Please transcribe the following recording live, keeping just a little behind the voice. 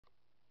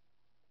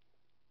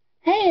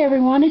Hey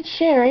everyone, it's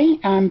Sherry.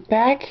 I'm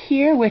back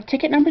here with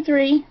ticket number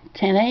 3,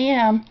 10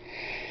 a.m.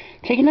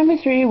 Ticket number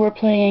 3, we're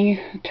playing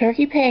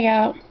Turkey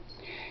Payout.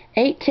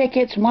 8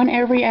 tickets, 1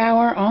 every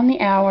hour on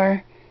the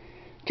hour,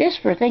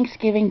 just for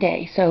Thanksgiving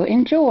Day. So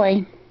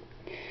enjoy.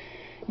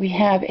 We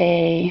have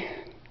a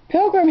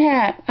pilgrim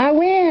hat. I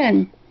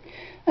win!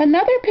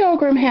 Another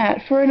pilgrim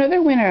hat for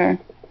another winner.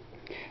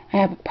 I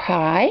have a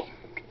pie,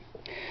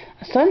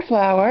 a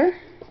sunflower,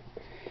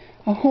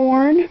 a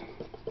horn,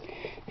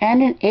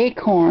 and an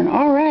acorn.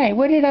 Alright,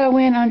 what did I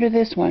win under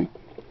this one?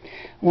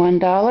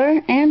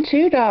 $1 and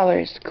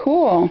 $2.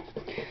 Cool.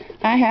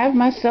 I have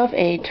myself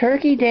a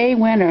Turkey Day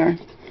winner.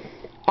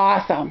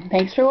 Awesome.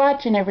 Thanks for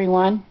watching,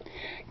 everyone.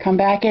 Come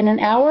back in an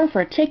hour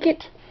for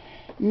ticket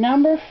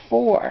number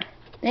 4.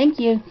 Thank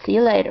you. See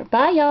you later.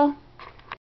 Bye, y'all.